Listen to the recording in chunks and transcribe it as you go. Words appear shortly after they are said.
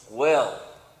Well,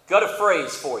 got a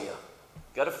phrase for you.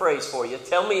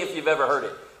 Tell me if you've ever heard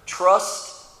it.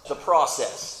 Trust the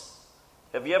process.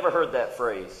 Have you ever heard that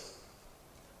phrase?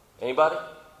 Anybody?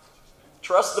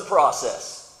 Trust the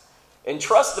process. And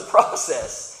trust the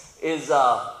process is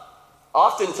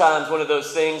oftentimes one of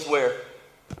those things where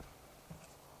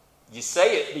you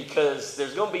say it because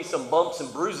there's going to be some bumps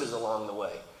and bruises along the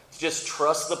way. Just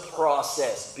trust the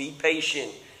process. Be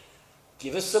patient.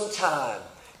 Give us some time.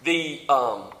 The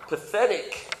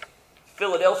pathetic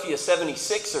Philadelphia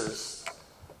 76ers,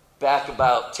 back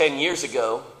about 10 years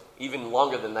ago, even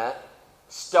longer than that,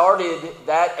 started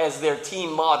that as their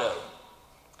team motto.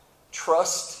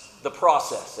 Trust the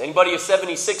process. Anybody a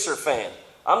 76er fan?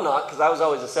 I'm not, because I was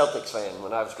always a Celtics fan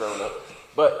when I was growing up.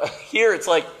 But here it's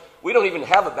like, we don't even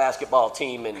have a basketball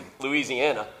team in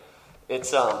Louisiana.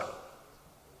 It's,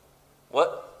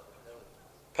 what?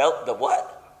 The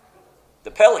what?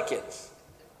 The Pelicans.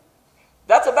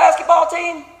 That's a basketball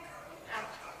team?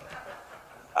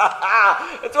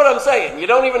 That's what I'm saying. You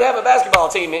don't even have a basketball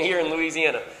team in here in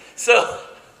Louisiana. So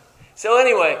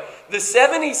anyway, the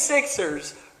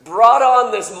 76ers brought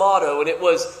on this motto, and it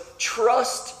was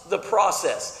trust the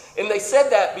process. And they said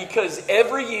that because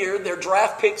every year their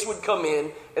draft picks would come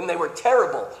in, and they were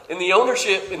terrible. And the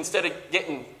ownership, instead of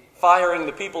firing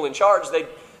the people in charge,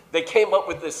 they came up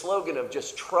with this slogan of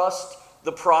just trust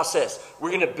the process.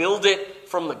 We're going to build it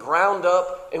from the ground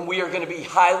up, and we are going to be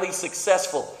highly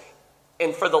successful.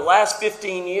 And for the last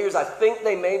 15 years, I think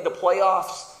they made the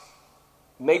playoffs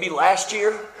maybe last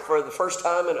year for the first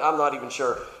time, and I'm not even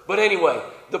sure. But anyway,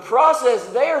 the process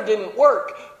there didn't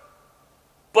work.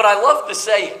 But I love to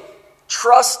say it.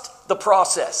 Trust the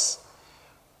process.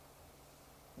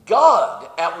 God,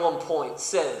 at one point,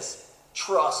 says,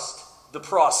 trust the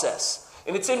process.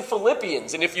 And it's in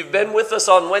Philippians. And if you've been with us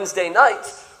on Wednesday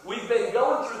nights, we've been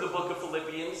going through the book of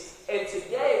Philippians. And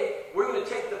today, we're going to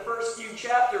take the first few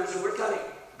chapters and we're kind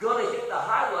of going to hit the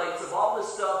highlights of all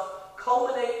this stuff,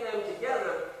 culminate them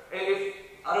together. And if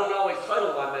I don't always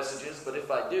title my messages, but if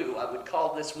I do, I would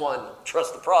call this one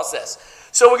Trust the Process.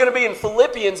 So we're going to be in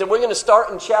Philippians, and we're going to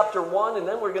start in chapter 1, and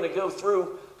then we're going to go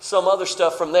through some other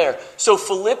stuff from there. So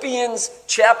Philippians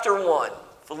chapter 1.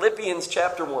 Philippians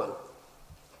chapter 1.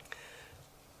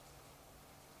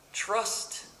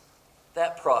 Trust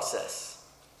that process.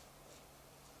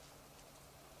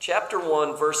 Chapter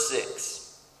 1, verse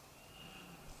 6.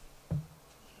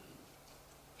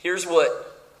 Here's what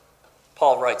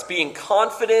Paul writes, being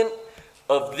confident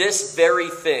of this very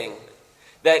thing,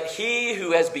 that he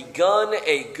who has begun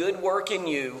a good work in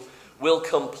you will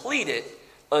complete it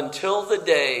until the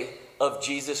day of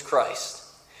Jesus Christ.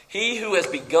 He who has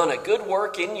begun a good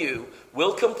work in you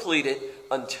will complete it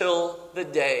until the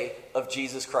day of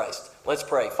Jesus Christ. Let's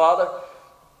pray. Father,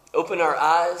 open our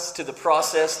eyes to the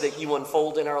process that you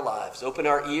unfold in our lives. Open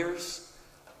our ears.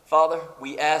 Father,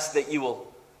 we ask that you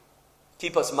will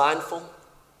keep us mindful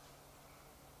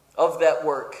of that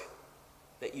work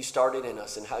that you started in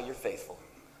us and how you're faithful.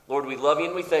 Lord, we love you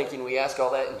and we thank you, and we ask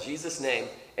all that in Jesus' name.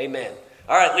 Amen.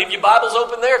 All right, leave your Bibles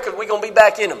open there because we're going to be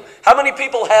back in them. How many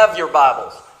people have your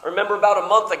Bibles? I remember about a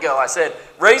month ago I said,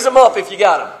 raise them up if you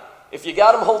got them. If you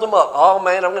got them, hold them up. Oh,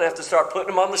 man, I'm going to have to start putting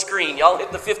them on the screen. Y'all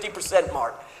hit the 50%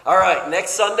 mark. All right,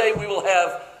 next Sunday we will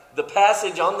have the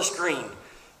passage on the screen.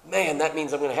 Man, that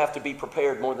means I'm going to have to be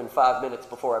prepared more than 5 minutes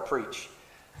before I preach.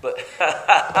 But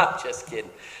I'm just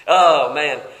kidding. Oh,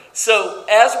 man. So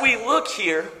as we look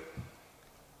here,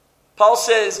 Paul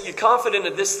says, you're confident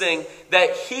of this thing,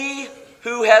 that he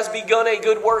who has begun a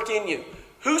good work in you.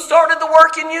 Who started the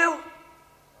work in you?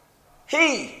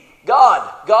 He,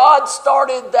 God. God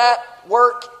started that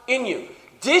work in you.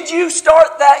 Did you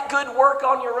start that good work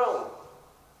on your own?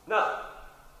 No.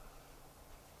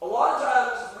 A lot of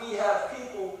times we have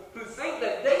people who think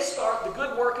that they start the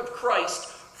good work of Christ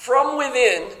from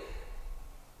within,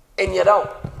 and you don't.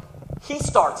 He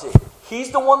starts it.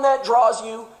 He's the one that draws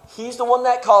you. He's the one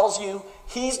that calls you.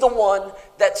 He's the one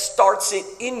that starts it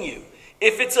in you.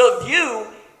 If it's of you,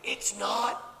 it's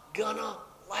not gonna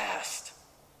last.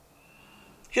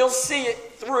 He'll see it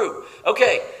through.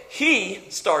 Okay, he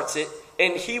starts it,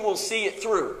 and he will see it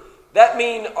through. That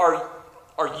mean, are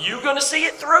you going to see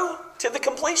it through to the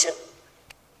completion?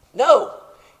 No.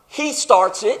 He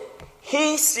starts it.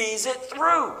 He sees it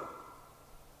through. I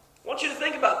want you to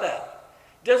think about that.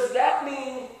 Does that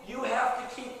mean you have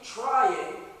to keep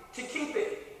trying to keep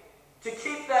it? To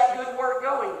keep that good work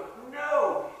going?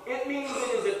 No. It means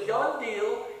it is a done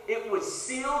deal. It was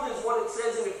sealed, is what it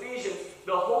says in Ephesians.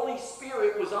 The Holy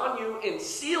Spirit was on you and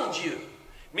sealed you.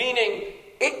 Meaning,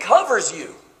 it covers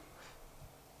you.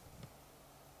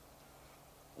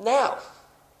 Now,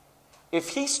 if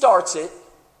he starts it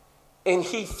and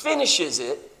he finishes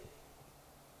it,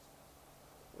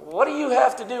 what do you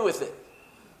have to do with it?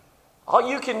 All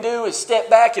you can do is step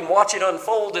back and watch it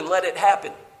unfold and let it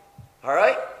happen. All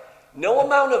right? No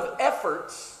amount of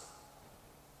efforts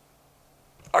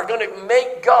are going to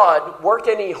make God work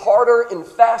any harder and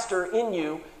faster in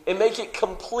you and make it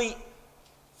complete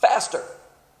faster.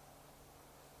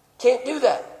 Can't do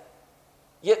that.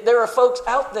 Yet there are folks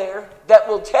out there that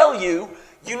will tell you,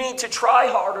 you need to try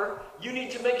harder, you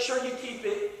need to make sure you keep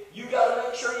it, you got to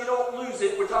make sure you don't lose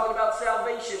it. We're talking about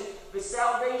salvation. The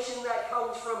salvation that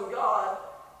comes from God,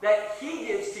 that he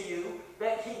gives to you,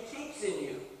 that he keeps in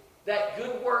you. That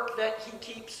good work that he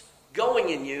keeps going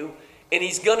in you. And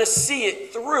he's going to see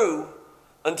it through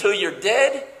until you're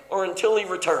dead or until he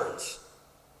returns.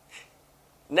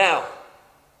 Now,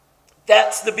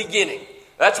 that's the beginning.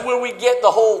 That's where we get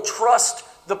the whole trust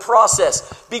the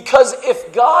process. Because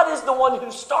if God is the one who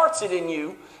starts it in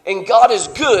you, and God is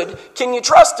good, can you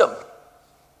trust him?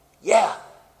 Yeah.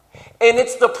 And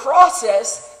it's the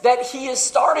process that he is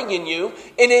starting in you.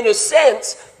 And in a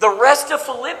sense, the rest of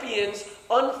Philippians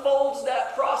unfolds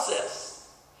that process.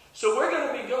 So we're going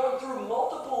to be going through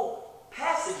multiple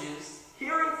passages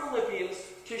here in Philippians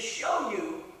to show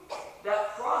you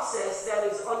that process that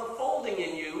is unfolding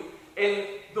in you and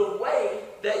the way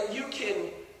that you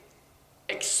can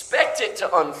expect it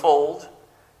to unfold,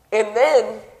 and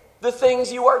then the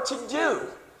things you are to do.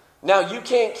 Now, you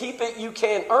can't keep it, you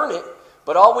can't earn it,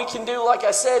 but all we can do, like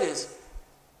I said, is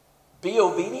be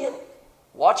obedient,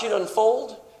 watch it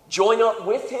unfold, join up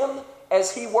with him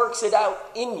as he works it out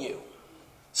in you.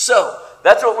 So,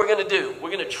 that's what we're going to do.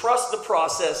 We're going to trust the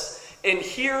process, and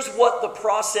here's what the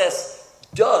process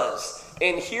does,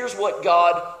 and here's what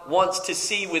God wants to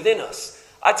see within us.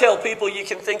 I tell people you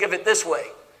can think of it this way.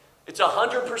 It's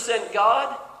 100%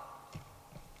 God,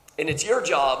 and it's your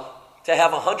job to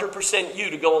have 100%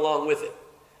 you to go along with it.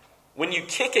 When you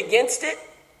kick against it,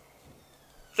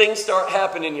 things start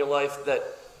happening in your life that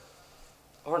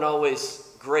aren't always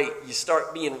great. You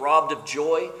start being robbed of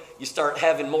joy. You start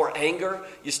having more anger.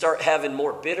 You start having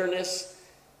more bitterness.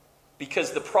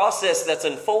 Because the process that's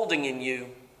unfolding in you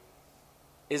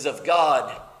is of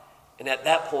God. And at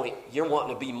that point, you're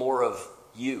wanting to be more of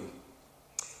you.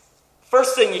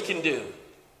 First thing you can do.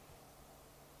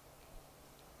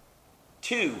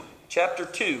 Chapter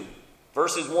 2,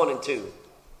 verses 1 and 2.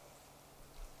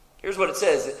 Here's what it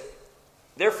says.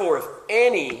 Therefore, if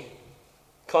any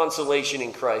consolation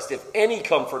in Christ, if any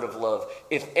comfort of love,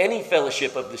 if any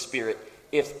fellowship of the Spirit,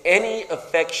 if any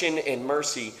affection and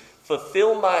mercy,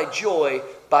 fulfill my joy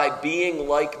by being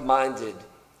like-minded,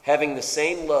 having the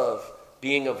same love,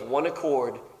 being of one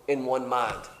accord in one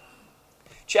mind.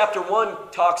 Chapter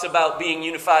 1 talks about being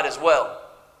unified as well.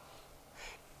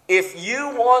 If you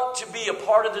want to be a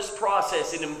part of this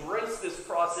process and embrace this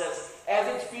process as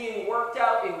it's being worked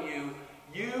out in you,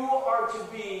 you are to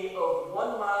be of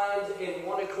one mind and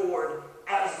one accord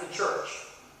as the church.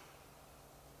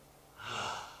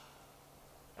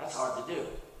 That's hard to do.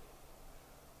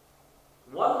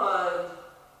 One mind,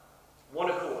 one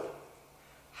accord.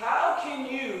 How can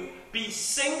you be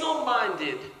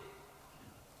single-minded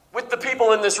with the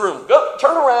people in this room? Go,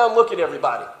 turn around, look at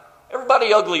everybody.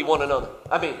 Everybody ugly one another.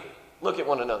 I mean, look at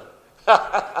one another.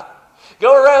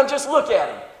 Go around, just look at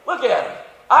them. Look at them.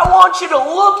 I want you to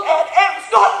look at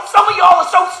some of y'all are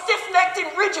so stiff-necked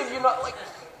and rigid. You're not like,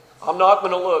 I'm not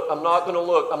going to look. I'm not going to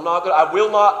look. I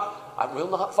will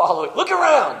not follow it. Look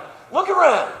around. Look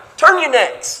around. Turn your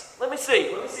necks. Let me see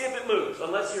if it moves,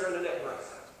 unless you're in a neck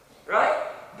brace. Right?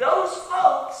 Those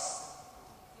folks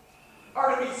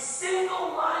are to be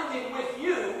single-minded with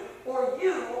you, or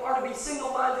you are to be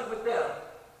single-minded with them.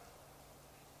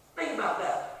 Think about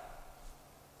that.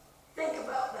 Think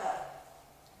about that.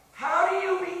 How do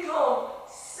you become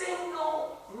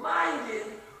single-minded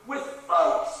with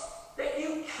folks that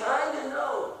you kind of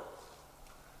know?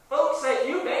 Folks that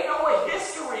you may know a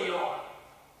history on.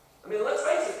 I mean, let's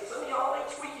face it, some of y'all ain't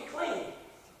squeaky clean.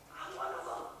 I'm one of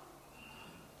them.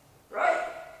 Right?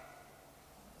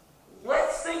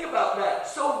 Let's think about that.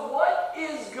 So what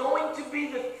is going to be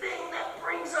the thing that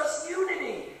brings us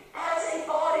unity as a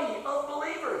body of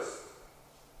believers?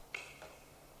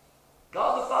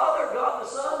 God the Father, God the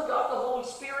Son, God the Holy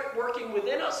Spirit working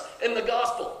within us, and the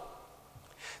gospel.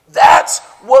 That's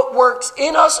what works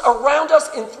in us, around us,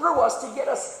 and through us to get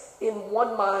us in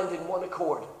one mind and one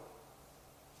accord.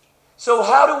 So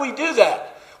how do we do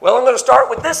that? Well, I'm going to start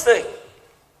with this thing.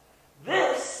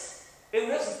 This, in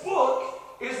this book,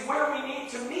 is where we need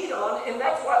to meet on, and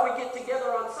that's why we get together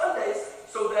on Sundays,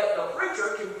 so that the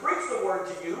preacher can preach the word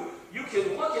to you. You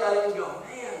can look at it and go,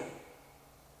 man,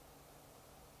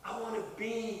 I want to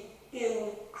be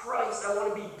in Christ. I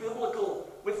want to be biblical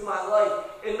with my life.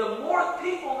 And the more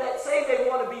people that say they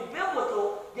want to be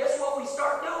biblical, guess what we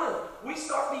start doing? We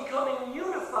start becoming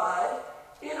unified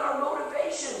in our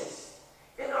motivations.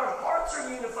 And our hearts are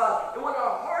unified. And when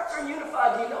our hearts are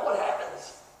unified, do you know what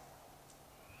happens?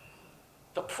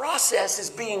 The process is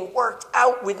being worked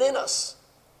out within us.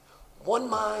 One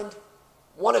mind,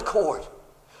 one accord.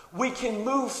 We can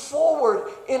move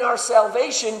forward in our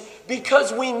salvation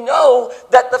because we know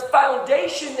that the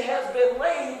foundation has been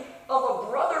laid of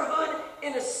a brotherhood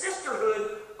and a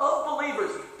sisterhood of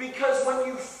believers. Because when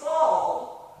you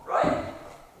fall, right?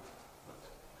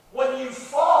 When you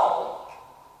fall,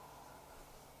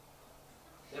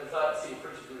 never thought I'd see a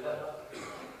preacher do that, huh?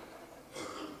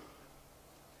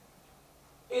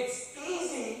 It's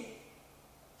easy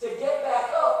to get back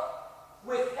up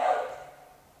with help.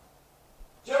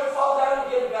 Do you ever fall down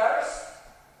and get embarrassed?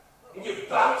 And you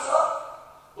bounce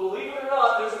up? Believe it or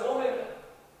not, there's a woman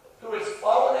who has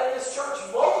fallen at this church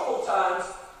multiple times,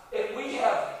 and we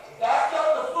have backed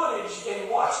up the footage and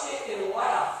watched it and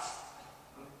laughed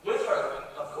with her.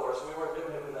 Of course, we weren't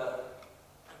doing it without her.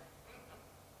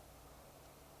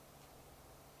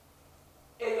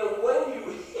 And when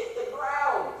you hit the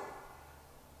ground,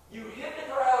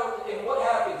 and what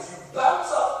happens? You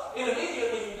bounce up, and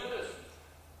immediately you do this.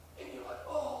 And you're like,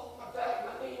 oh, my back,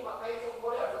 my knee, my ankle,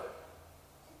 whatever.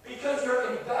 Because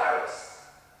you're embarrassed.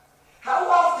 How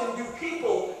often do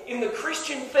people in the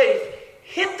Christian faith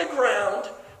hit the ground,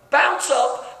 bounce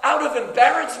up out of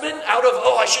embarrassment, out of,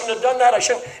 oh, I shouldn't have done that,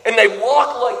 and they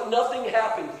walk like nothing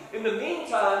happened. In the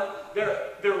meantime,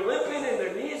 they're limping and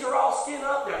their knees are all skin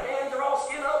up, their hands are all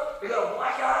skin up, they got a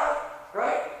black eye,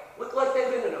 right? Look like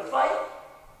they've been in a fight.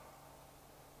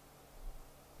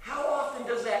 How often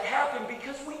does that happen?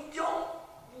 Because we don't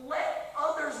let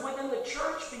others within the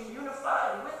church be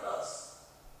unified with us.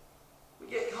 We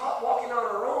get caught walking on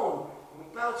our own and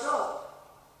we bounce up.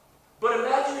 But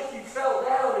imagine if you fell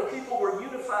down and people were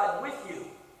unified with you.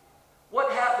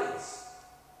 What happens?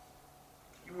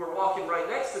 You were walking right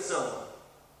next to someone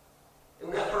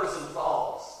and that person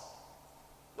falls.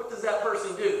 What does that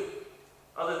person do?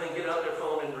 Other than get out their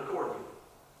phone and record you.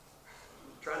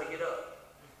 Trying to get up.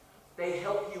 They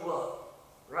help you up,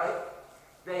 right?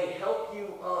 They help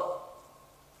you up.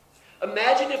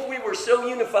 Imagine if we were so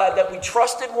unified that we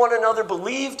trusted one another,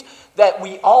 believed that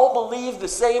we all believed the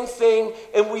same thing,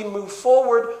 and we moved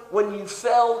forward. When you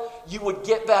fell, you would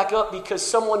get back up because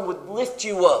someone would lift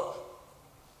you up.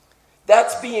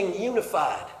 That's being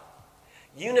unified.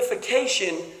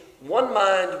 Unification, one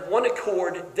mind, one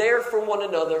accord, there for one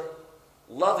another,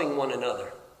 loving one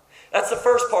another. That's the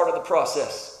first part of the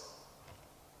process.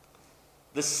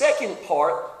 The second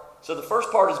part, so the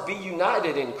first part is be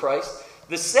united in Christ.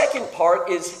 The second part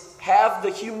is have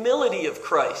the humility of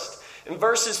Christ. In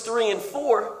verses 3 and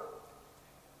 4,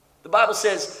 the Bible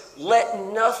says, let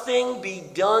nothing be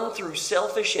done through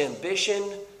selfish ambition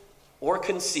or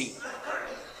conceit,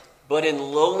 but in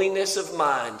lowliness of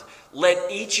mind,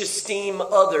 let each esteem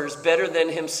others better than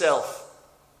himself.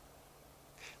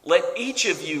 Let each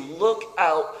of you look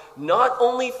out not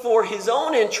only for his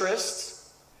own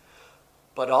interests,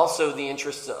 but also the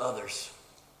interests of others.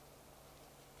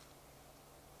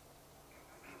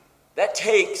 That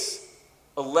takes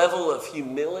a level of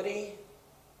humility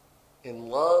and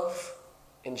love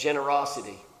and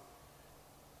generosity.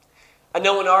 I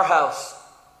know in our house,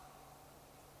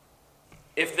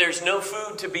 if there's no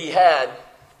food to be had,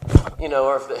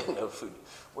 or if there's no food,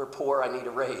 we're poor, I need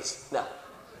a raise. No.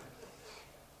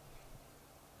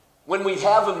 When we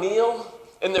have a meal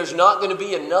and there's not going to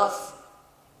be enough,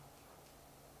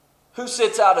 who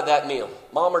sits out of that meal?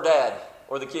 Mom or dad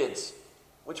or the kids?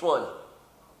 Which one?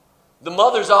 The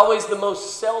mother's always the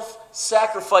most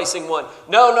self-sacrificing one.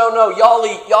 No, y'all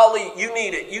eat, you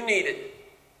need it.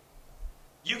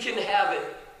 You can have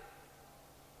it.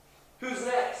 Who's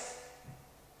next?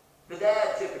 The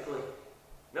dad typically.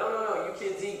 No, you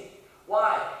kids eat.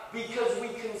 Why? Because we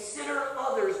consider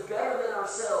others better than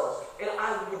ourselves, and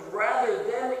I would rather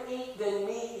them eat than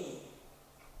me eat.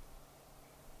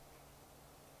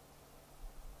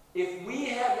 If we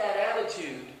had that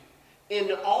attitude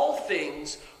in all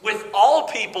things, with all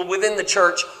people within the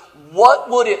church, what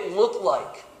would it look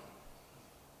like?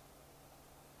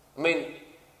 I mean,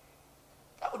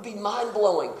 that would be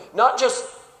mind-blowing. Not just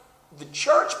the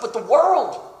church, but the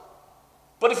world.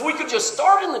 But if we could just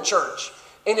start in the church,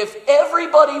 and if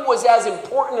everybody was as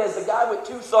important as the guy with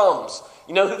 2 thumbs,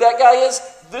 you know who that guy is?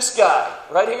 This guy,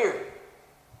 right here.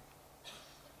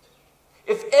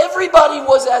 If everybody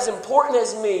was as important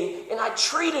as me, and I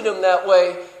treated them that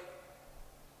way,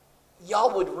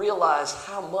 y'all would realize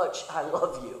how much I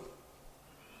love you.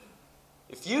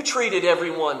 if you treated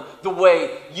everyone the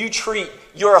way you treat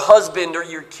your husband or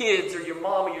your kids or your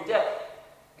mom or your dad,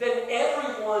 then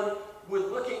everyone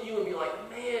would look at you and be like,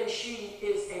 man, she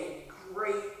is a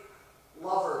great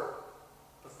lover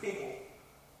of people.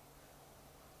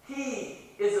 He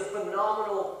is a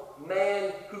phenomenal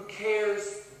man who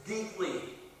cares deeply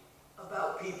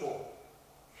about people.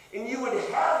 And you would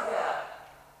have that.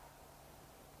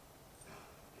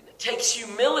 It takes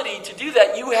humility to do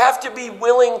that. You have to be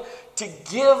willing to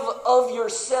give of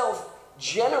yourself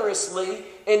generously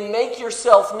and make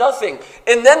yourself nothing.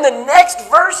 And then the next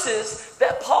verses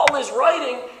that Paul is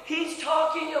writing, he's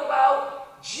talking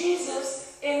about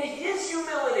Jesus and his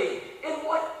humility and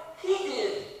what he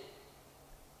did.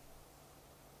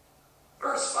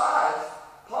 Verse 5,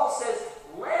 Paul says,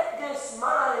 let this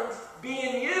mind be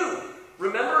in you.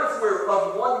 Remember, if we're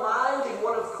of one mind and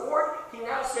one accord, he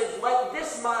now says, let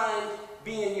this mind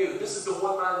be in you. This is the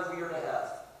one mind we are to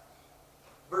have.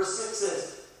 Verse 6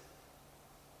 says,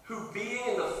 who being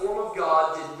in the form of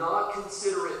God did not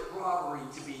consider it robbery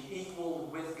to be equal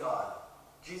with God.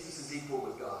 Jesus is equal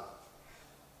with God.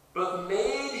 But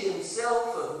made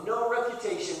himself of no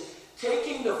reputation,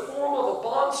 taking the form of a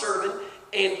bondservant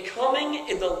and coming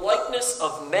in the likeness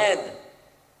of men.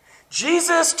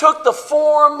 Jesus took the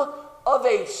form of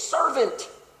a servant.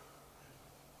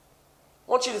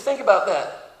 I want you to think about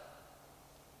that.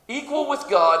 Equal with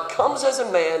God, comes as a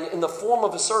man in the form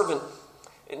of a servant.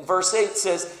 In verse 8 it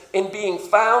says, in being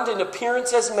found in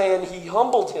appearance as man, he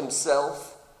humbled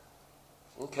himself,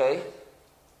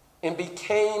 and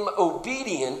became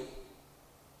obedient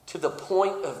to the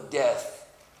point of death,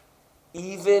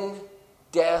 even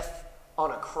death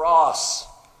on a cross.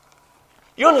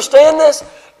 You understand this?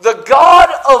 The God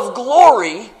of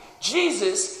glory,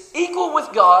 Jesus, equal with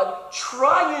God,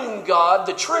 triune God,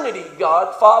 the Trinity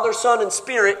God, Father, Son, and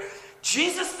Spirit,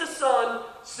 Jesus the Son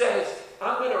says,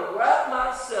 I'm going to wrap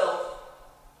myself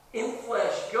in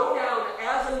flesh, go down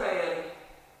as a man,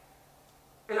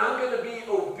 and I'm going to be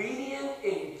obedient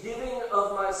in giving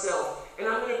of myself. And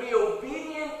I'm going to be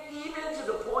obedient even to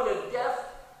the point of death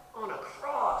on a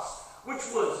cross, which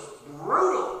was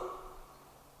brutal.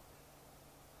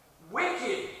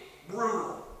 Wicked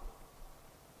brutal.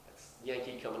 That's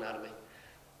Yankee coming out of me.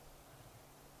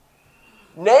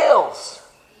 Nails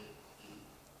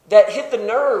that hit the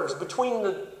nerves between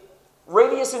the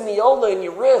radius and the ulna in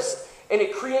your wrist, and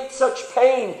it creates such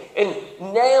pain, and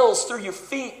nails through your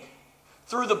feet,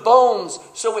 through the bones,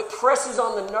 so it presses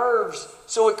on the nerves,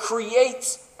 so it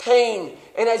creates pain.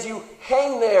 And as you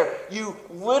hang there, you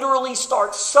literally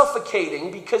start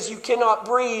suffocating because you cannot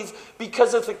breathe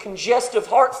because of the congestive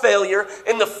heart failure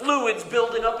and the fluids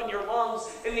building up in your lungs.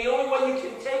 And the only way you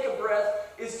can take a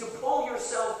breath is to pull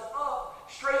yourself up,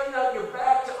 straighten out your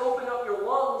back to open up your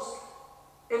lungs.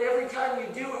 And every time you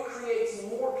do, it creates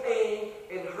more pain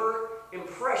and hurt and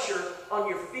pressure on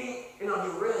your feet and on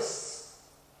your wrists.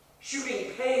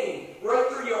 Shooting pain right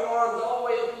through your arms all the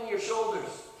way up in your shoulders.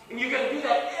 And you're going to do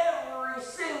that every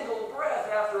single breath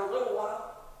after a little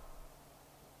while.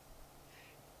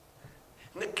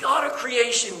 And the God of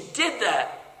creation did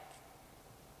that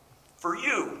for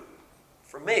you,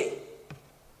 for me.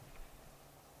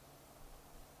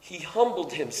 He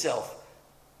humbled himself.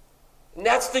 And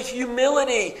that's the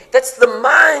humility. That's the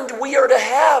mind we are to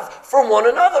have for one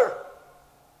another.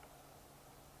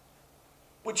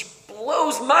 Which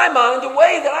blows my mind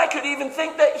away that I could even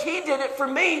think that he did it for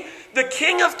me. The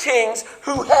King of Kings,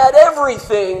 who had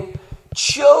everything,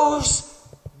 chose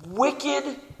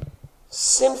wicked,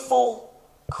 sinful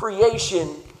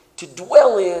creation to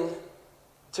dwell in,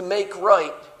 to make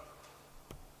right,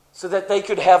 so that they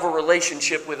could have a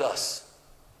relationship with us.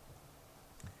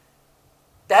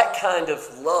 That kind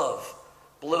of love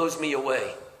blows me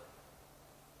away.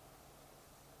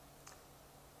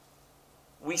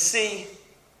 We see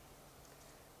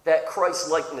that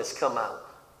Christ-likeness come out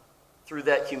through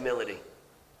that humility.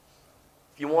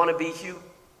 If you want to be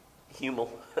if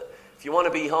you want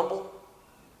to be humble,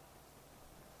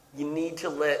 you need to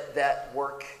let that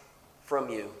work from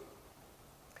you.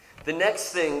 The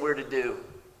next thing we're to do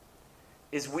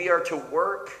is we are to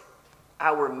work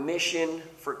our mission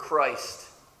for Christ.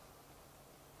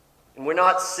 And we're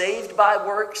not saved by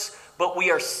works, but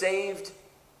we are saved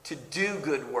to do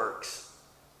good works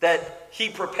that he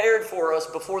prepared for us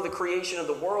before the creation of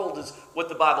the world, is what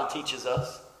the Bible teaches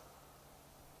us.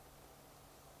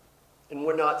 And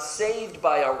we're not saved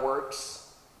by our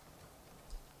works,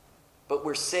 but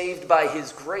we're saved by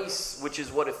his grace, which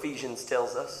is what Ephesians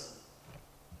tells us.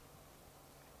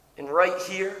 And right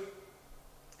here,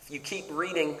 if you keep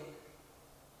reading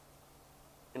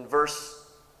in verse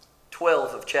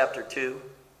 12 of chapter 2,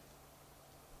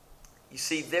 You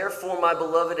see, therefore, my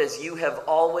beloved, as you have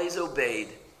always obeyed,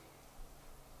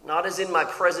 not as in my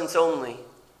presence only,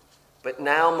 but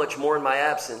now much more in my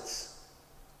absence,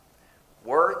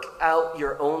 work out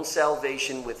your own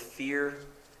salvation with fear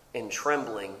and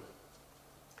trembling.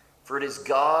 For it is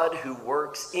God who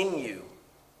works in you,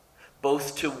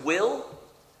 both to will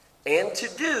and to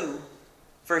do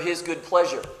for his good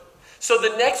pleasure. So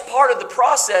the next part of the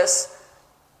process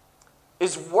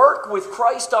is work with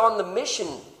Christ on the mission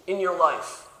in your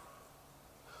life.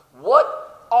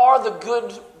 What are the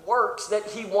good works that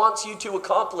he wants you to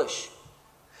accomplish?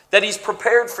 That he's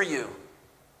prepared for you?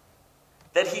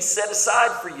 That he set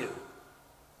aside for you?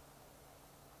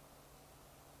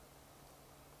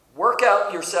 Work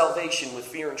out your salvation with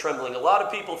fear and trembling. A lot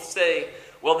of people say,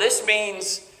 well, this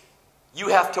means you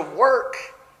have to work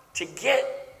to get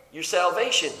your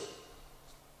salvation.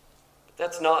 But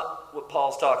that's not what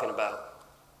Paul's talking about.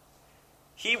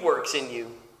 He works in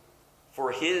you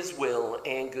for his will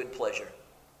and good pleasure.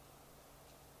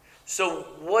 So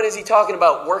what is he talking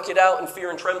about? Work it out in fear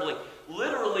and trembling.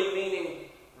 Literally meaning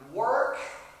work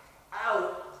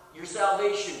out your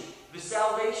salvation. The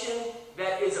salvation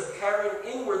that is apparent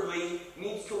inwardly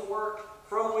needs to work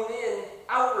from within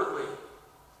outwardly.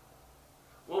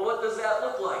 Well, what does that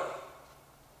look like?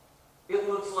 It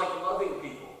looks like loving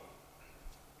people.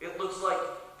 It looks like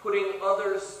putting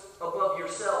others above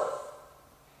yourself.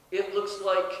 It looks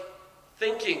like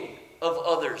thinking of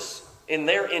others in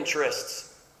their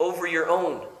interests over your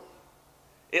own.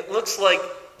 It looks like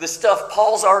the stuff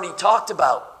Paul's already talked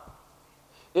about.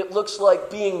 It looks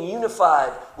like being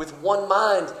unified with one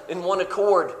mind and one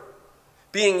accord.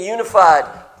 Being unified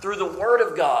through the Word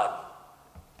of God.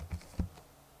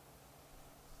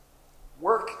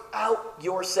 Work out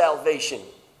your salvation.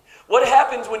 What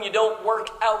happens when you don't work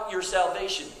out your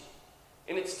salvation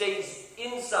and it stays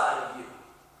inside of you?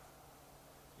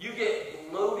 You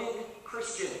get bloated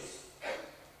Christians.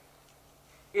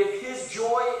 If his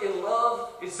joy and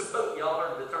love is supposed, y'all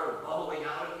heard the term bubbling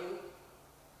out of you?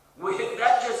 Well, if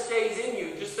that just stays in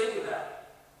you, just think of that.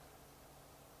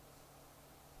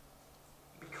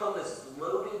 You become this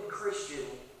bloated Christian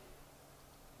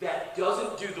that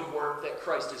doesn't do the work that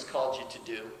Christ has called you to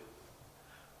do.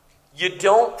 You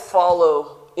don't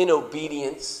follow in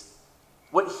obedience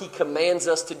what he commands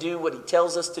us to do, what he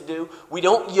tells us to do. We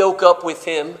don't yoke up with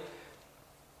him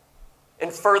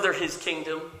and further his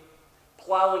kingdom,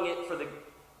 plowing it for the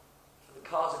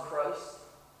cause of Christ.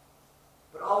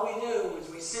 But all we do is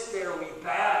we sit there and we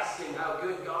bask in how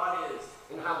good God is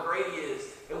and how great he is.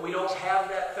 And we don't have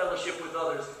that fellowship with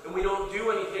others. And we don't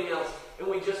do anything else. And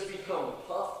we just become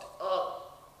puffed up.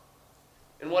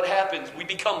 And what happens? We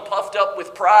become puffed up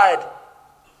with pride.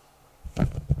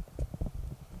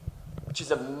 Which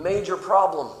is a major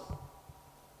problem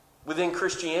within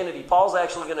Christianity. Paul's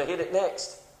actually going to hit it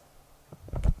next.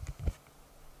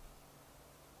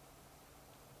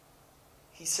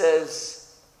 He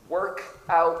says, work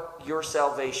out your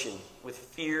salvation with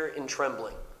fear and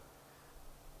trembling.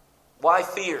 Why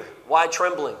fear? Why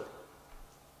trembling?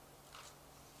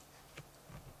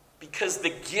 Because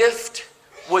the gift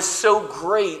was so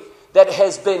great that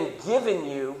has been given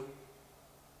you,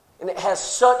 and it has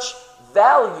such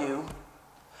value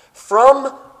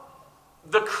from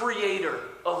the Creator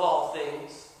of all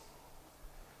things,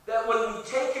 that when we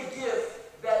take a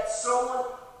gift that someone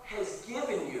has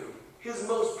given you, his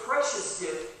most precious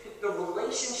gift, the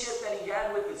relationship that he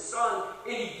had with his son,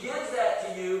 and he gives that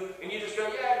to you, and you just go,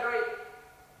 yeah, great.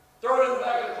 Throw it in the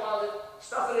back of the closet.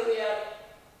 Stuff it in the attic.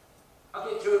 I'll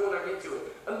get to it when I get to it.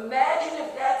 Imagine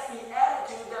if that's the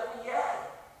attitude that we had.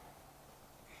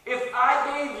 If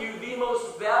I gave you the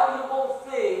most valuable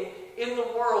thing in the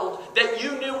world that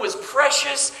you knew was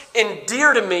precious and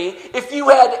dear to me, if you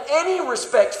had any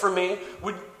respect for me,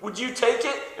 would you take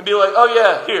it and be like, oh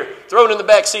yeah, here, throw it in the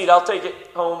back seat. I'll take it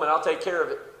home and I'll take care of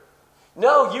it.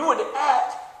 No, you would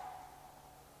act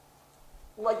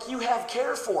like you have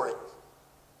care for it.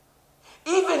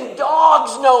 Even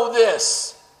dogs know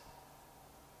this.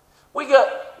 We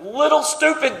got little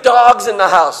stupid dogs in the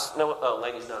house. No, oh,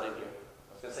 Lainey's not in here.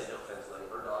 I was going to say no offense, Lainey.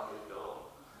 Her dog is gone.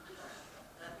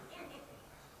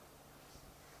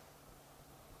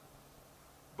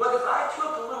 But if I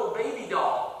took a little baby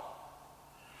dog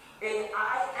and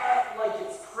I act like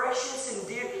it's precious and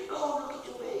dear, oh, look at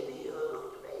your baby, oh, look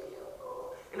at the baby,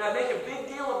 oh, and I make a big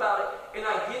deal about it, and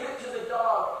I give it to the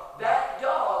dog, that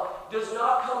dog does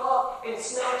not come up and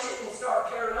snatch it and start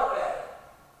tearing up at it.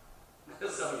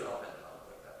 Some of y'all have dogs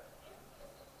like that.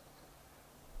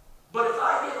 But if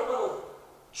I get a little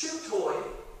chew toy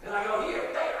and I go, here,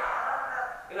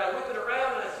 and I whip it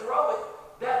around and I throw it,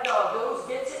 that dog goes,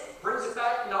 gets it, brings it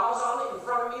back, gnaws on it in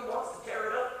front of me, wants to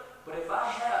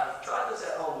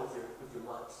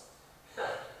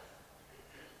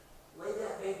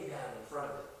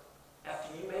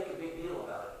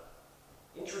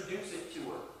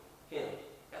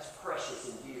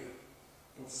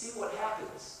what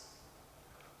happens.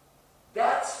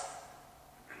 That's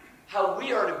how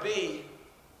we are to be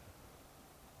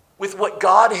with what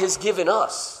God has given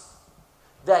us.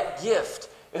 That gift.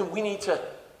 And we need to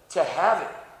have it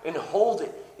and hold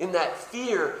it in that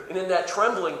fear and in that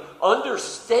trembling,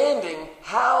 understanding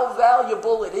how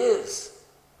valuable it is.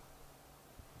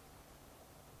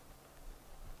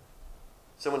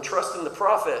 So in trusting the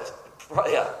process,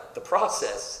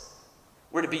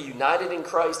 we're to be united in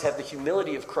Christ, have the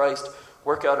humility of Christ,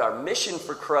 work out our mission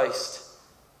for Christ,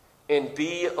 and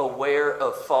be aware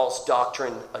of false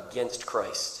doctrine against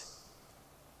Christ.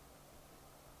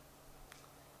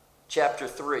 Chapter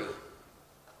 3.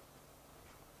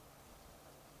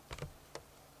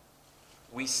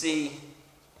 We see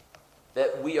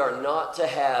that we are not to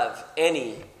have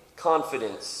any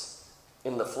confidence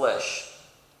in the flesh.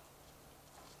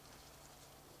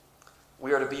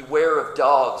 We are to beware of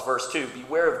dogs, verse 2.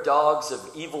 Beware of dogs,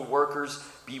 of evil workers.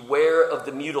 Beware of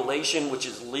the mutilation, which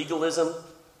is legalism.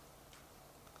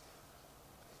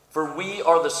 For we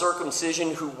are the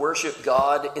circumcision who worship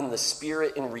God in the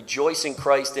Spirit and rejoice in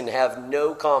Christ and have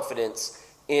no confidence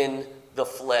in the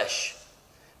flesh.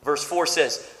 Verse 4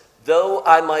 says, though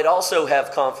I might also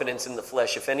have confidence in the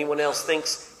flesh, if anyone else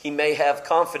thinks he may have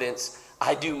confidence,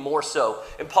 I do more so.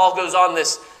 And Paul goes on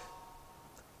this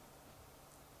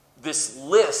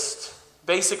list,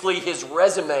 basically his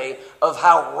resume of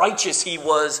how righteous he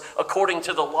was according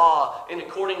to the law and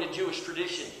according to Jewish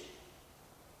tradition.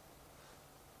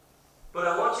 But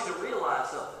I want you to realize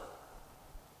something.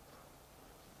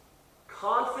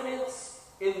 Confidence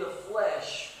in the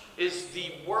flesh is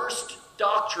the worst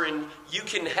doctrine you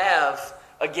can have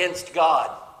against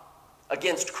God,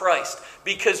 against Christ.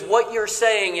 Because what you're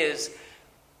saying is,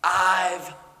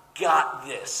 I've got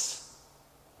this.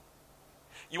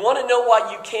 You want to know why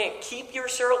you can't keep your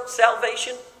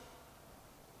salvation?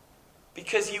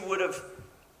 Because you would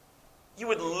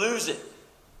lose it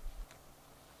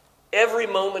every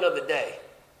moment of the day.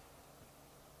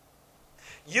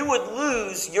 You would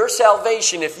lose your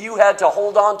salvation if you had to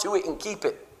hold on to it and keep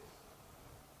it.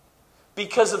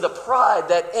 Because of the pride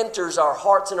that enters our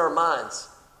hearts and our minds.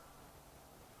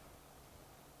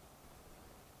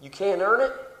 You can't earn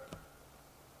it.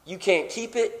 You can't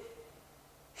keep it.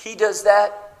 He does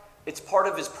that. It's part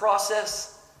of his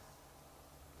process.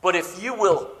 But if you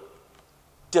will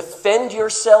defend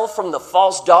yourself from the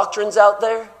false doctrines out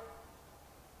there,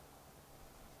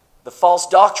 the false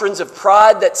doctrines of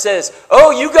pride that says, oh,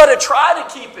 you got to try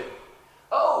to keep it.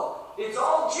 Oh, it's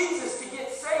all Jesus to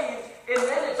get saved, and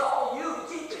then it's all you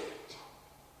to keep it.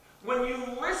 When you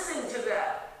listen to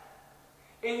that,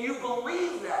 and you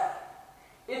believe that,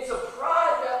 it's a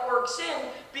pride that works in,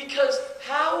 because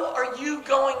how are you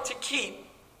going to keep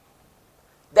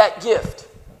that gift?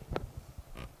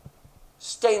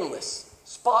 Stainless,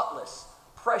 spotless,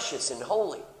 precious, and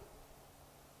holy.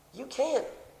 You can't.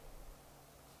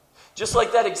 Just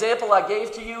like that example I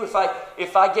gave to you, if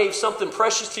I gave something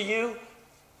precious to you,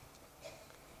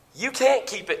 you can't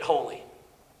keep it holy.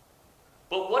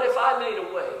 But what if I made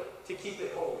a way to keep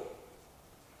it holy?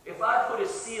 If I put a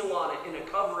seal on it and a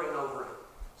covering over it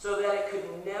so that it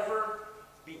could never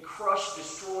be crushed,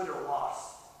 destroyed, or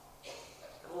lost.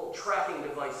 A little tracking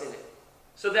device in it.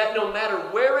 So that no matter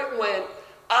where it went,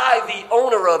 I, the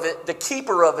owner of it, the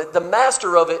keeper of it, the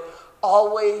master of it,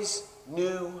 always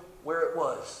knew where it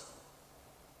was.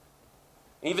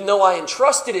 Even though I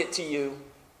entrusted it to you,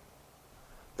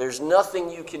 there's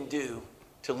nothing you can do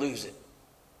to lose it.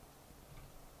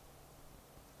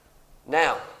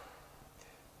 Now,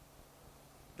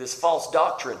 this false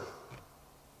doctrine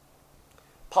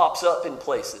pops up in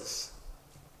places.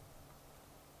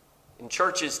 In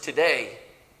churches today,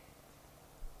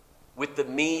 with the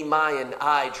me, my, and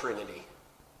I trinity.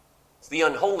 It's the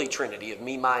unholy trinity of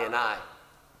me, my, and I.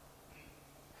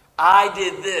 I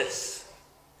did this.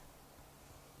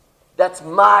 That's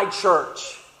my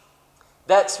church.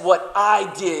 That's what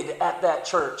I did at that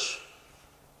church.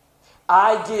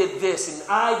 I did this, and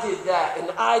I did that,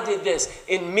 and I did this.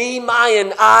 And me, my,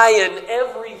 and I, and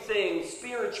everything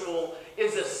spiritual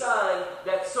is a sign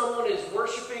that someone is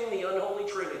worshiping the unholy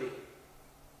trinity.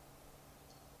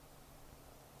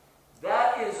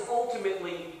 That is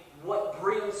ultimately what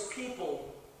brings people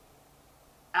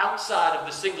outside of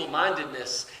the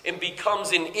single-mindedness and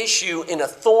becomes an issue and a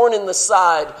thorn in the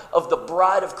side of the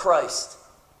bride of Christ.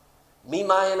 Me,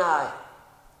 my, and I.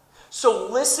 So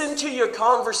listen to your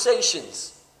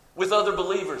conversations with other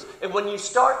believers. And when you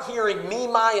start hearing me,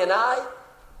 my, and I,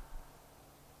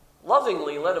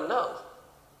 lovingly let them know.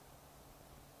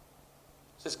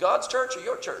 Is this God's church or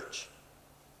your church?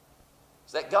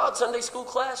 Is that God's Sunday school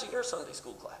class or your Sunday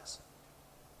school class?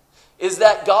 Is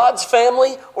that God's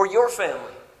family or your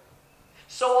family?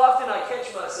 So often I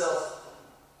catch myself.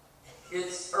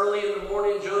 It's early in the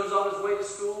morning, Joe's on his way to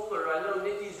school, or I know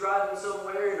Nikki's driving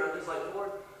somewhere, and I'm just like,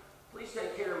 Lord, please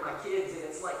take care of my kids. And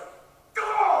it's like,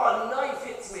 oh, a knife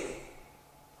hits me.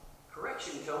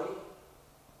 Correction, Tony.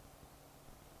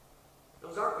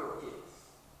 Those aren't your kids.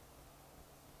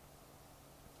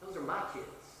 Those are my kids.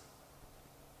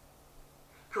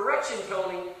 Correction,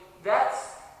 Tony,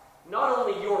 that's not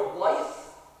only your wife,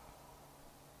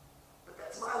 but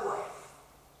that's my wife.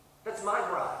 That's my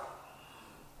bride.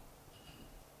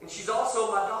 And she's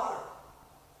also my daughter.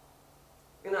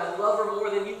 And I love her more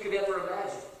than you could ever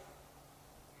imagine.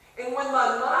 And when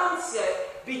my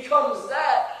mindset becomes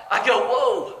that, I go,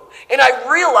 whoa. And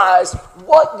I realize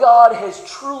what God has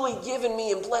truly given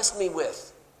me and blessed me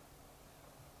with.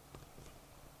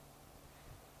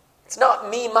 It's not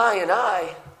me, my, and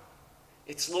I.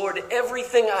 It's, Lord,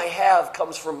 everything I have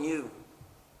comes from you.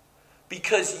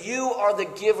 Because you are the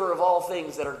giver of all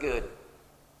things that are good.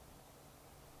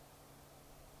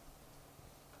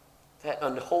 That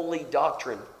unholy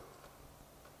doctrine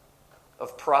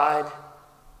of pride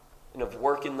and of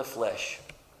work in the flesh.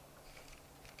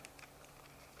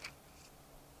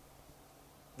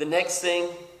 The next thing,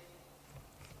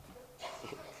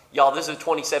 y'all, this is a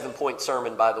 27-point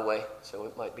sermon, by the way, so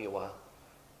it might be a while.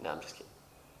 No, I'm just kidding.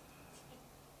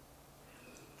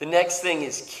 The next thing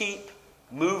is keep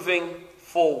moving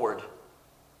forward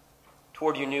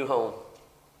toward your new home.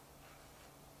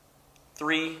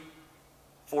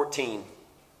 3:14,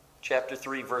 chapter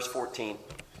 3, verse 14.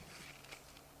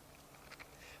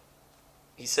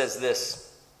 He says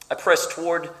this, I press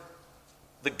toward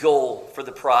the goal for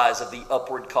the prize of the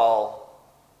upward call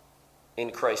in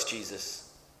Christ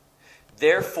Jesus.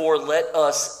 Therefore, let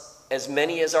us, as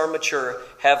many as are mature,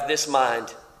 have this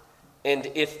mind.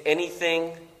 And if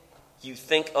anything you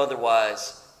think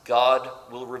otherwise, God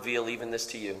will reveal even this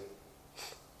to you.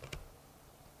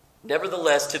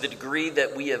 Nevertheless, to the degree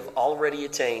that we have already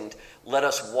attained, let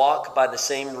us walk by the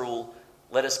same rule.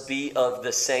 Let us be of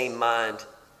the same mind.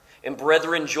 And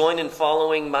brethren, join in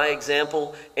following my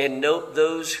example and note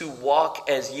those who walk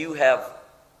as you have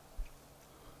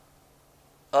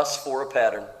us for a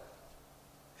pattern.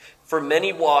 For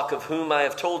many walk, of whom I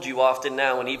have told you often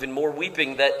now, and even more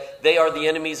weeping, that they are the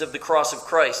enemies of the cross of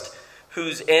Christ,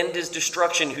 whose end is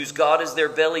destruction, whose God is their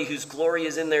belly, whose glory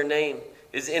is in their name,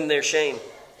 is in their shame,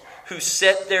 who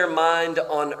set their mind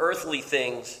on earthly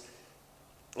things.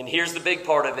 And here's the big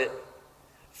part of it.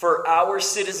 For our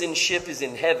citizenship is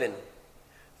in heaven,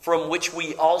 from which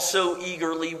we also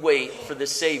eagerly wait for the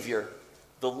Savior,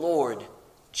 the Lord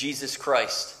Jesus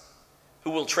Christ, who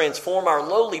will transform our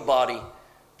lowly body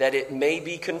that it may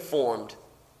be conformed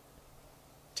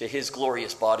to his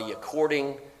glorious body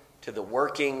according to the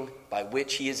working by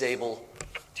which he is able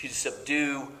to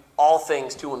subdue all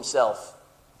things to himself.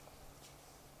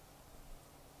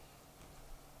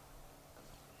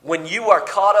 When you are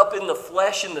caught up in the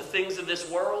flesh and the things of this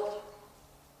world,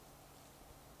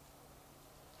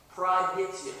 pride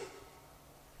gets you.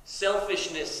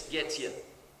 Selfishness gets you.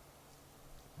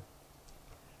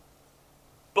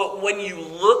 But when you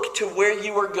look to where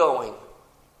you are going,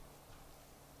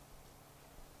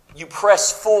 you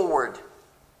press forward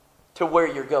to where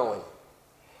you're going.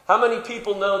 How many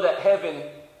people know that heaven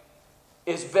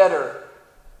is better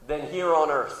than here on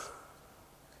earth?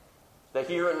 The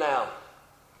here and now.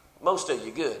 Most of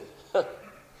you, good.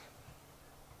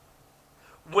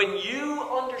 When you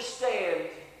understand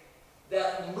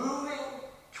that moving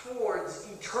towards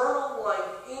eternal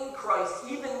life in Christ,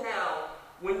 even now,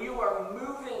 when you are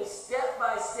moving step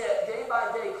by step, day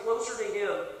by day, closer to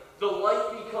him, the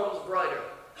light becomes brighter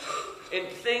and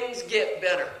things get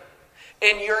better.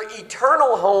 And your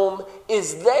eternal home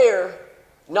is there,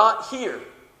 not here.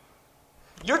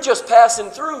 You're just passing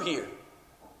through here.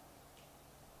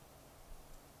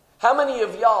 How many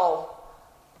of y'all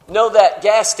know that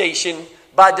gas station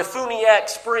by Defuniak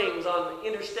Springs on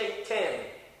Interstate 10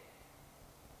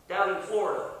 down in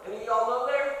Florida? Any of y'all know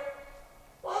there?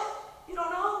 What? You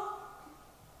don't know?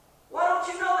 Why don't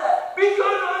you know that? Because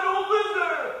I don't live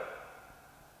there.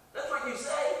 That's what you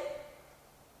say.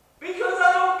 Because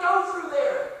I don't go through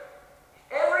there.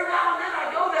 Every now and then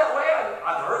I go that way.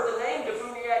 I've heard the name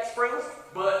Defuniak Springs,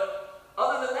 but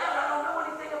other than that, I don't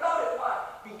know anything about it. Why?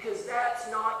 Because that's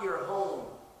not your home.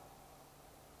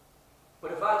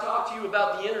 But if I talk to you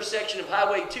about the intersection of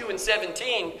Highway 2 and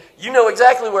 17, you know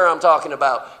exactly where I'm talking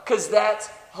about. Because that's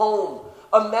home.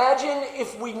 Imagine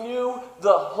if we knew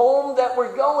the home that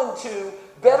we're going to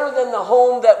better than the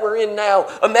home that we're in now.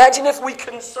 Imagine if we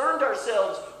concerned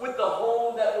ourselves with the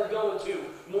home that we're going to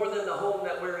more than the home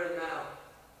that we're in now.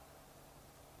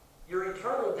 your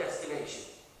eternal destination.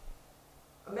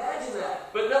 Imagine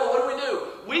that. But no, what do?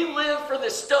 We live for the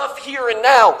stuff here and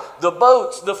now. The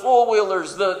boats, the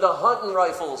four-wheelers, the hunting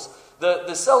rifles,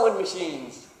 the sewing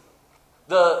machines,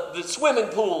 the swimming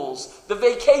pools, the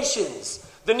vacations,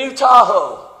 the new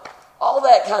Tahoe, all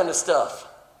that kind of stuff.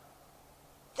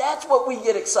 That's what we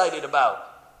get excited about.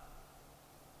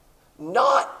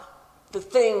 Not the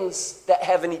things that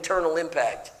have an eternal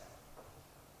impact.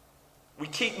 We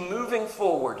keep moving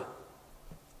forward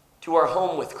to our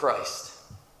home with Christ.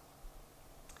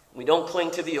 We don't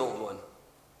cling to the old one.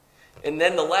 And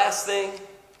then the last thing,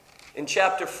 in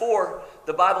chapter 4,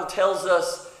 the Bible tells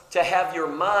us to have your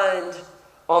mind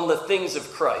on the things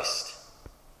of Christ.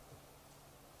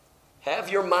 Have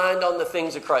your mind on the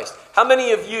things of Christ. How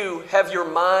many of you have your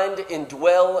mind and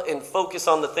dwell and focus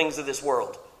on the things of this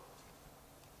world?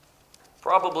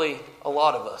 Probably a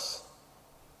lot of us.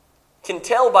 Can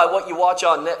tell by what you watch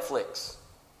on Netflix.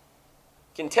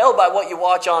 Can tell by what you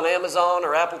watch on Amazon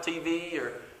or Apple TV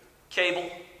or cable.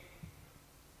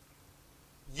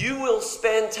 You will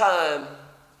spend time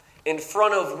in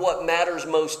front of what matters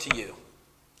most to you.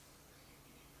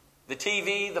 The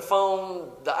TV, the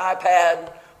phone, the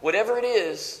iPad, whatever it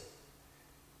is,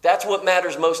 that's what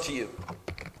matters most to you.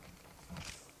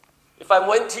 If I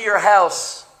went to your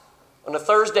house on a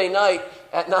Thursday night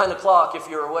at 9 o'clock, if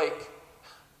you're awake,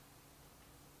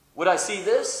 would I see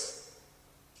this?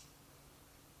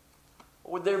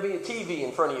 Or would there be a TV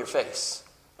in front of your face?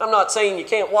 I'm not saying you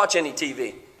can't watch any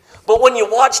TV. But when you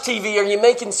watch TV, are you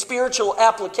making spiritual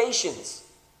applications?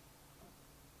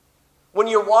 When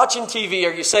you're watching TV,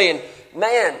 are you saying,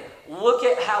 man, look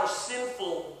at how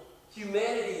sinful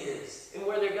humanity is and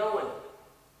where they're going?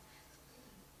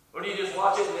 Or do you just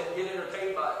watch it and get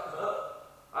entertained by it?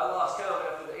 I lost count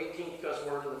after the 18th cuss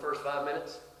word in the first 5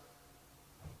 minutes.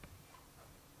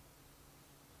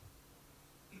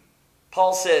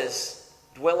 Paul says,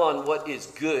 dwell on what is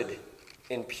good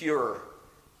and pure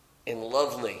and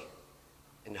lovely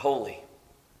and holy.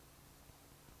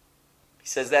 He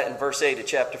says that in verse 8 of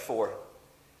chapter 4.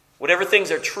 Whatever things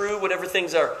are true, whatever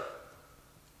things are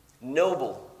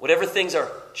noble, whatever things are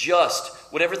just,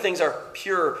 whatever things are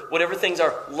pure, whatever things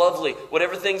are lovely,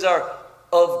 whatever things are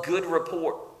of good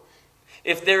report.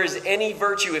 If there is any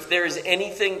virtue, if there is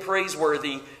anything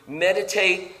praiseworthy,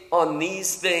 meditate on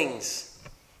these things.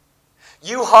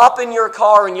 You hop in your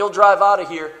car and you'll drive out of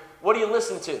here. What do you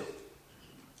listen to?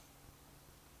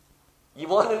 You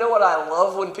want to know what I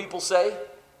love when people say?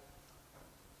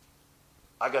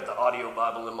 I got the audio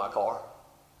Bible in my car.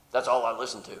 That's all I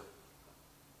listen to.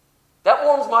 That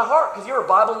warms my heart because you're a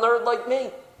Bible nerd like me.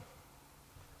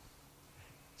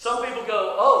 Some people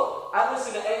go, oh, I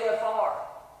listen to AFR,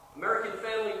 American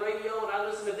Family Radio, and I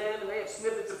listen to them, and they have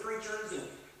snippets of preachers and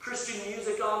Christian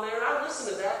music on there, and I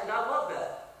listen to that, and I love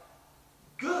that.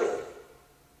 Good.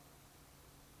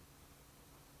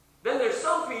 Then there's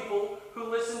some people who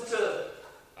listen to,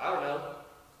 I don't know,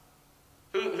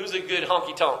 who's a good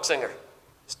honky-tonk singer?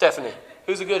 Stephanie.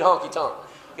 Who's a good honky-tonk?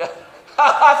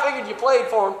 I figured you played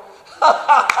for him.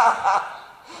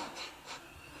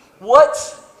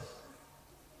 What?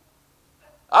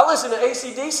 I listen to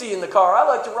AC/DC in the car. I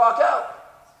like to rock out.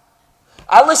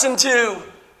 I listen to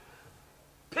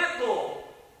Pitbull.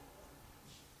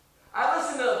 I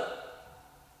listen to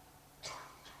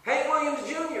Hank Williams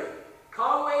Jr.,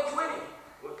 Conway Twitty.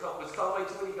 Was Conway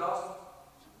Twitty gospel?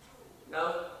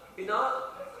 No? He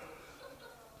not?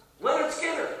 Leonard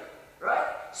Skinner, right?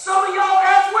 Some of y'all,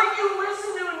 that's what you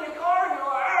listen to in your car, and you're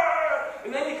like, argh,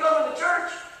 and then you come into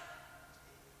church,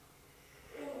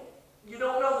 and you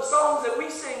don't know the songs that we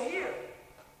sing here.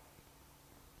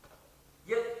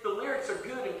 Yet the lyrics are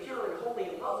good and pure and holy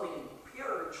and lovely and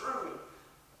pure and true and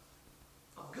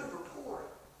of good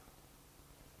report.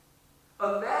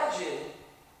 Imagine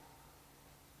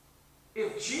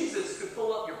if Jesus could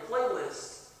pull up your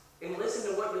playlist and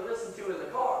listen to what you listen to in the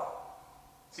car.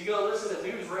 So you going to listen to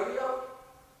news radio?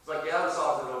 It's like, yeah, I'm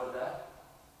solving over that.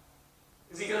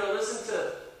 Is he going to listen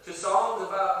to songs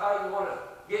about how you want to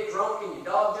get drunk and your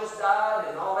dog just died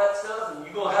and all that stuff, and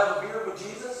you're going to have a beer with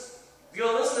Jesus? Is he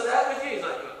going to listen to that with you? He's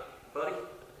like, buddy,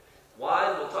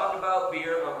 wine, we'll talk about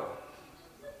beer.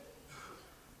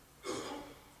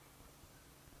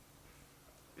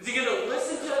 Is he going to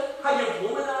listen to how you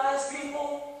womanize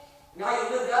people and how you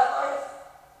live that life?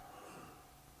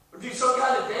 Or do some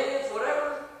kind of dance,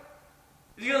 whatever?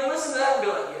 Is he going to listen to that and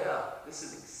be like, yeah, this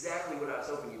is exactly what I was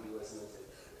hoping you'd be listening to?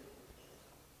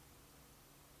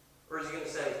 Or is he going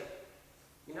to say,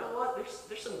 you know what,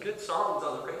 there's some good songs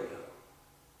on the radio.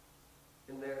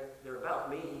 And they're about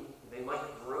me. And they might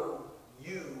grow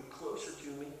you closer to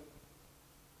me.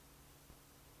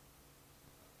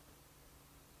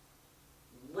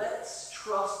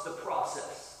 trust the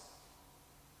process.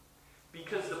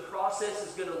 Because the process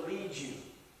is going to lead you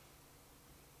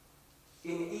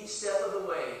in each step of the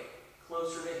way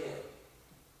closer to Him.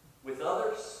 With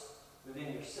others,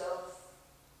 within yourself,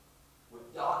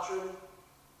 with doctrine,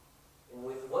 and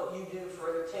with what you do for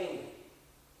entertainment,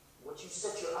 what you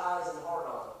set your eyes and heart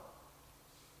on.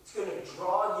 It's going to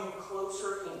draw you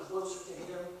closer and closer to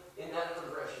Him in that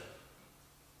progression.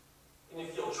 And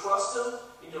if you'll trust Him,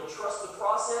 and you'll trust the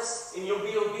process, and you'll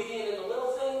be obedient in the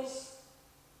little things,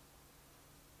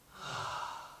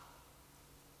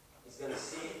 He's going to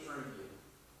see it through you.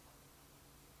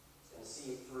 He's going to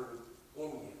see it through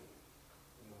in you.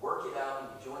 You work it out and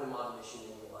you join Him on mission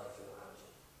in your life and around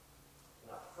you.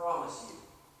 And I promise you,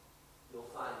 you'll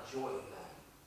find joy in that.